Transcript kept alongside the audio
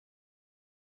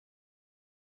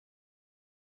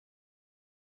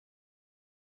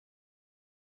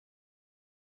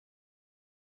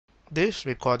This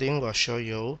recording will show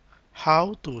you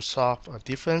how to solve a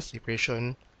difference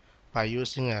equation by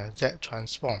using a Z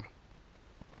transform.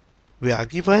 We are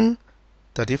given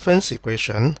the difference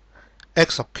equation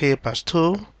x of k plus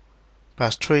 2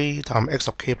 plus 3 times x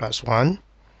of k plus 1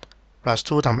 plus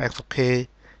 2 times x of k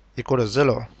equal to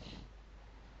 0.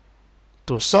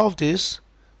 To solve this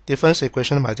difference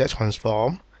equation by Z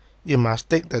transform, you must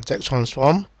take the Z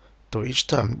transform to each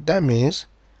term. That means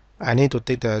I need to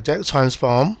take the Z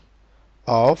transform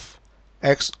of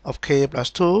x of k plus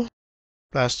 2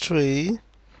 plus 3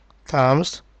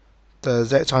 times the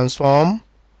Z transform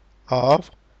of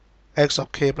x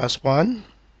of k plus 1,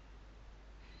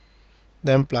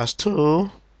 then plus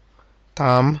 2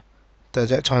 times the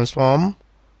Z transform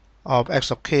of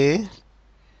x of k,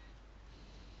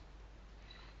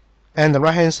 and the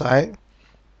right hand side,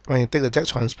 when you take the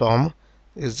Z transform,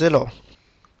 is 0.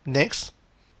 Next,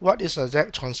 what is the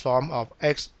Z transform of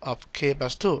x of k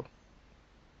plus 2?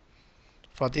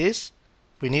 For this,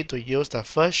 we need to use the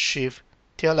First Shift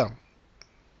Theorem.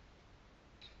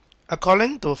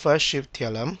 According to First Shift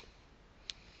Theorem,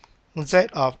 Z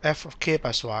of f of k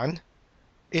plus 1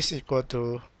 is equal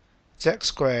to z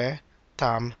squared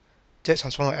times Z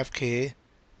transform of fk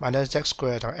minus z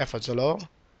squared times f of 0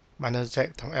 minus z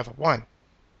times f of 1.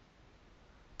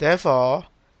 Therefore,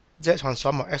 Z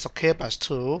transform of x of k plus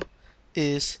 2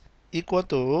 is equal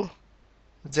to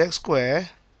z squared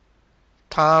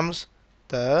times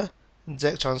the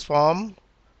Z transform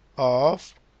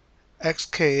of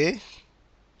xk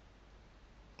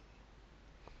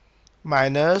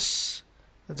minus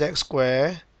z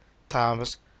squared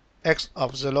times x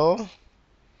of 0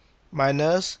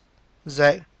 minus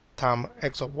z times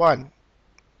x of 1.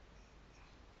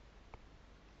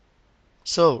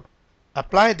 So,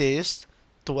 apply this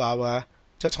to our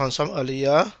Z transform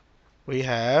earlier. We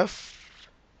have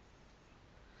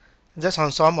Z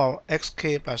transform of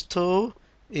xk plus 2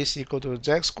 is equal to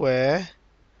z squared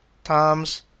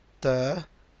times the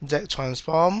Z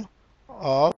transform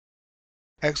of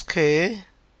xk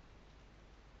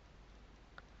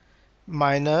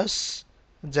minus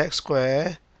z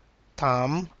squared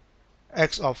times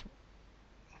x of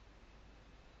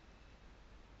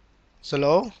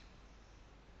 0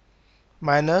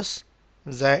 minus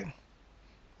z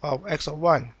of x of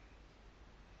 1.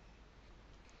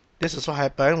 This is what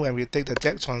happens when we take the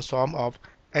Z transform of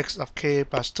x of k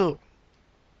plus 2.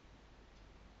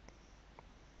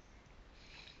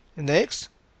 Next,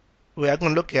 we are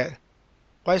going to look at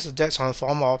what is the Z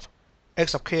transform of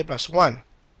x of k plus 1.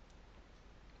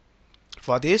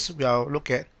 For this, we will look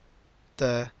at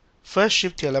the First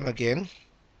Shift Theorem again.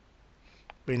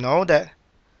 We know that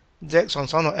Z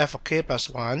transform of f of k plus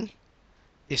 1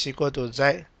 is equal to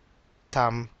z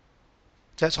times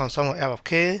Z transform of f of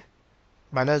k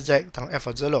minus z times f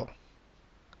of 0.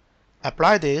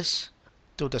 Apply this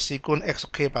to the sequence x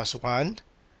of k plus 1,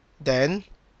 then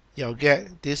you'll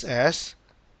get this as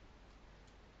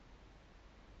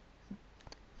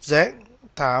z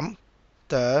times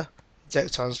the Z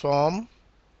transform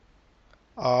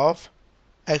of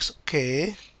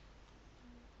xk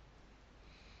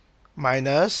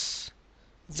minus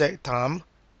z times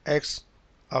x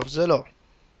of 0.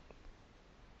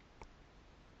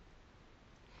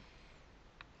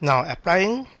 Now,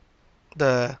 applying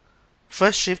the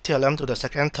First Shift Theorem to the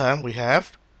second term, we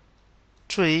have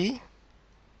 3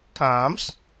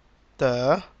 times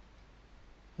the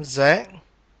z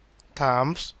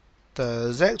times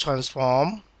the Z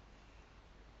transform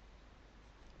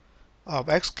of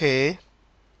xk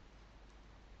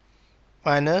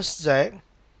minus z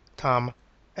times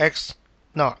x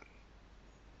naught.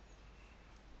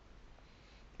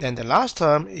 Then the last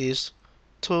term is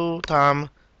 2 times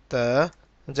the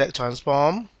Z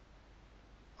transform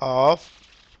of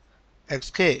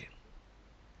xk,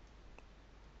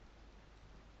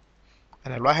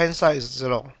 and the right hand side is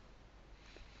 0.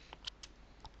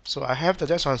 So I have the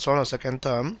Z transform of second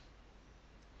term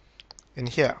in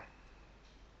here.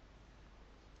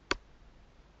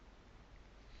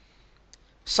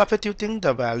 Substituting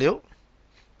the value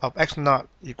of x naught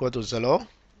equal to 0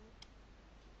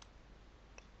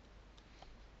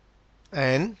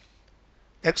 and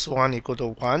x1 equal to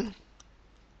 1,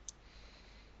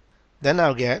 then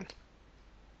I'll get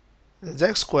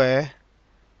z squared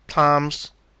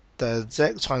times the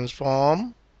Z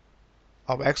transform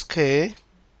of xk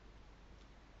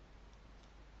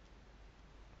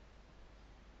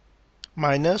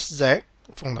minus z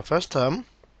from the first term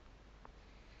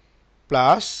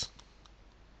plus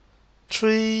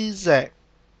 3z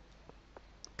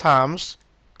times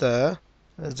the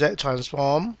Z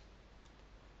transform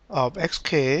of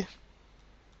xk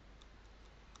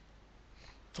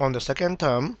from the second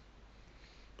term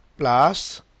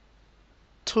plus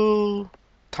 2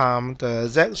 times the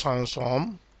z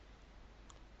transform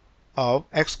of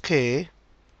xk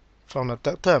from the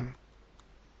third term,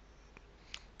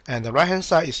 and the right hand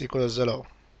side is equal to 0.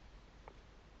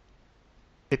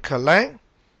 We collect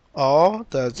all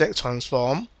the z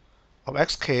transform of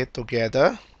xk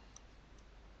together.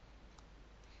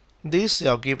 This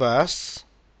will give us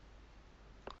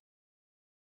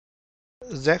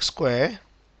z squared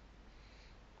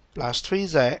plus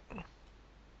 3z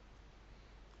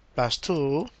plus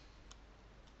 2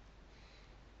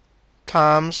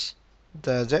 times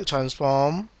the z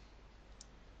transform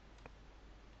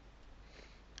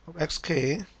of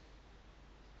xk,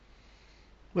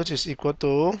 which is equal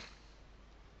to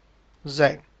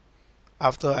z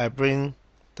after I bring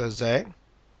the z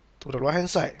to the right hand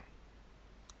side.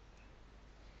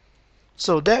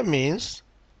 So that means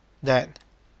that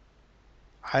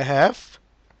I have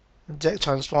z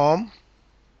transform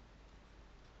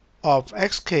of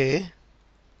xk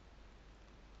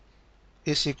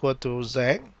is equal to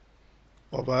z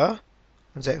over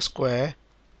z squared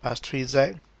plus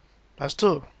 3z plus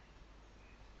 2.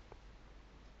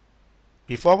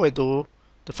 Before we do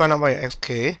the final value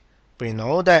xk, we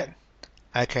know that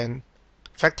I can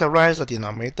factorize the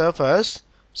denominator first.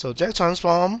 So z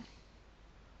transform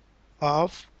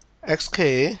of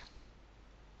xk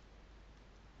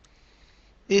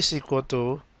is equal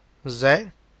to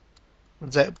z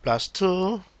plus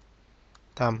 2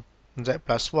 times z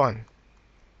plus 1.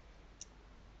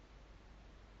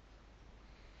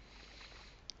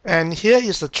 And here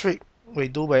is the trick we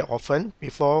do very often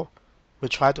before we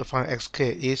try to find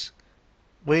xk is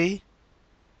we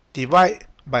divide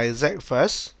by z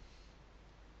first.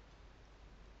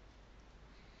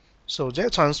 So z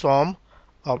transform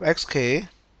of xk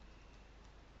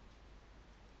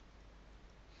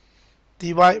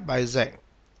divide by z.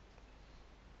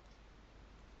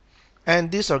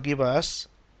 And this will give us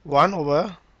 1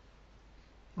 over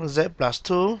z plus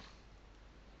 2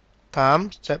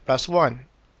 times z plus 1.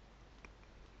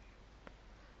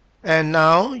 And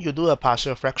now you do a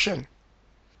partial fraction.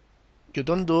 You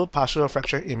don't do partial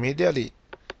fraction immediately.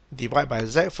 Divide by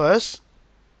z first,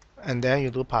 and then you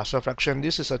do partial fraction.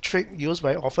 This is a trick used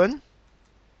very often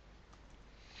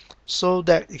so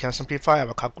that you can simplify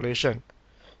our calculation.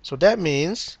 So that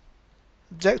means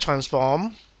z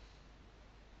transform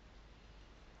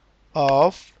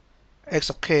of x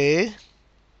of k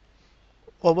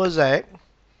over z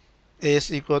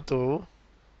is equal to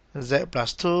z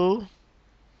plus 2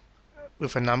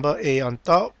 with a number a on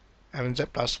top and z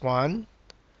plus 1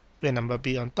 with a number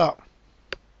b on top.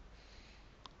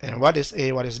 And what is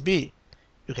a, what is b?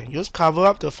 You can use cover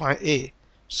up to find a.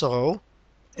 So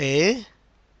a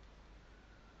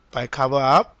by cover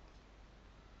up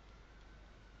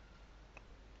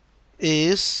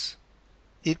is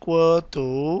equal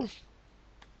to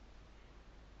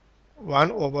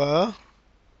 1 over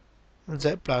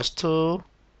z plus 2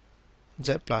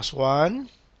 z plus 1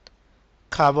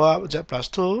 cover up z plus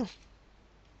 2,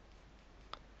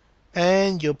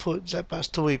 and you put z plus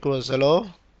 2 equals 0.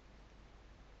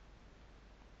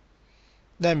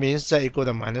 That means z equal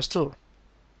to minus 2.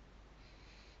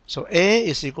 So a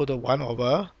is equal to 1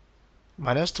 over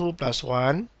minus 2 plus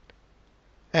 1,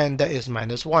 and that is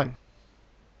minus 1.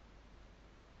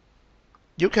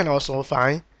 You can also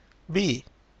find b.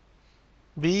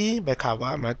 b by cover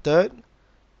up method,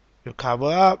 you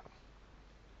cover up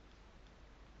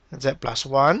z plus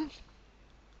 1,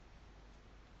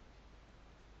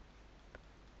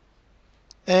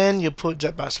 and you put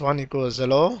z plus 1 equals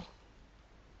 0.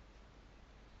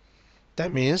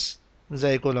 That means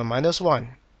z equal to minus 1.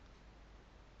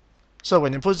 So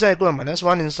when you put z equal to minus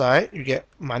 1 inside, you get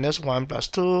minus 1 plus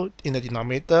 2 in the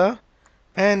denominator,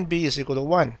 and b is equal to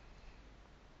 1.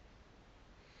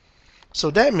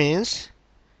 So that means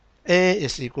a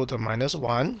is equal to minus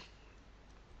 1,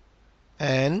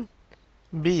 and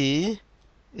b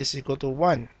is equal to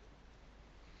 1.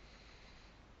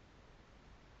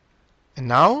 And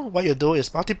now what you do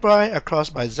is multiply across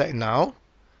by z now.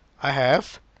 I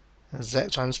have z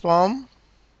transform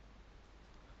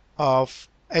of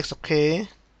x of k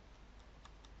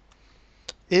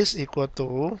is equal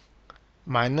to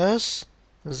minus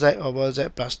z over z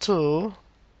plus 2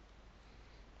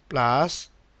 plus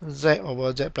z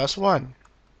over z plus 1.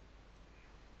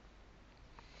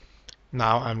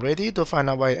 Now I'm ready to find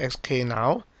out y xk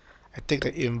now. I take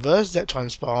the inverse z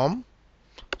transform.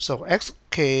 So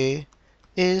xk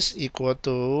is equal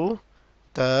to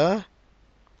the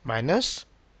minus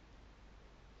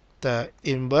the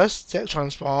inverse z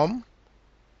transform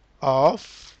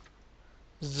of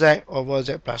z over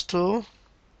z plus 2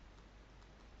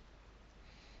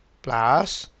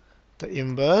 plus the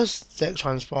inverse z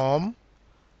transform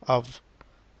of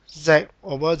z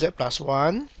over z plus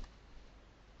 1.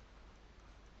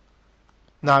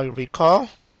 Now you recall,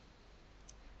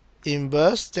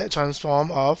 inverse z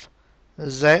transform of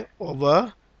z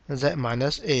over z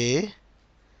minus a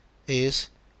is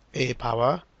a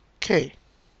power k.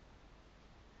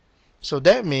 So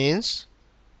that means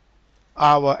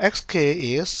our xk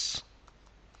is,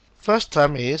 first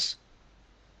term is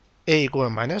a equal to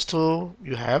minus 2,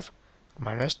 you have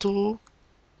minus 2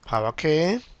 power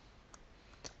k.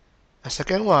 A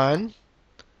second one,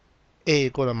 a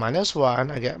equal to minus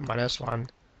 1, I get minus 1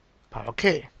 power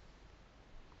k.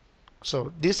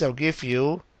 So this will give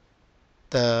you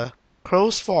the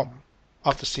closed form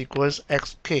of the sequence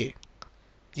xk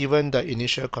given the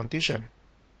initial condition.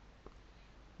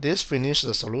 This finishes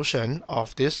the solution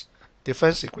of this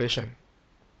difference equation.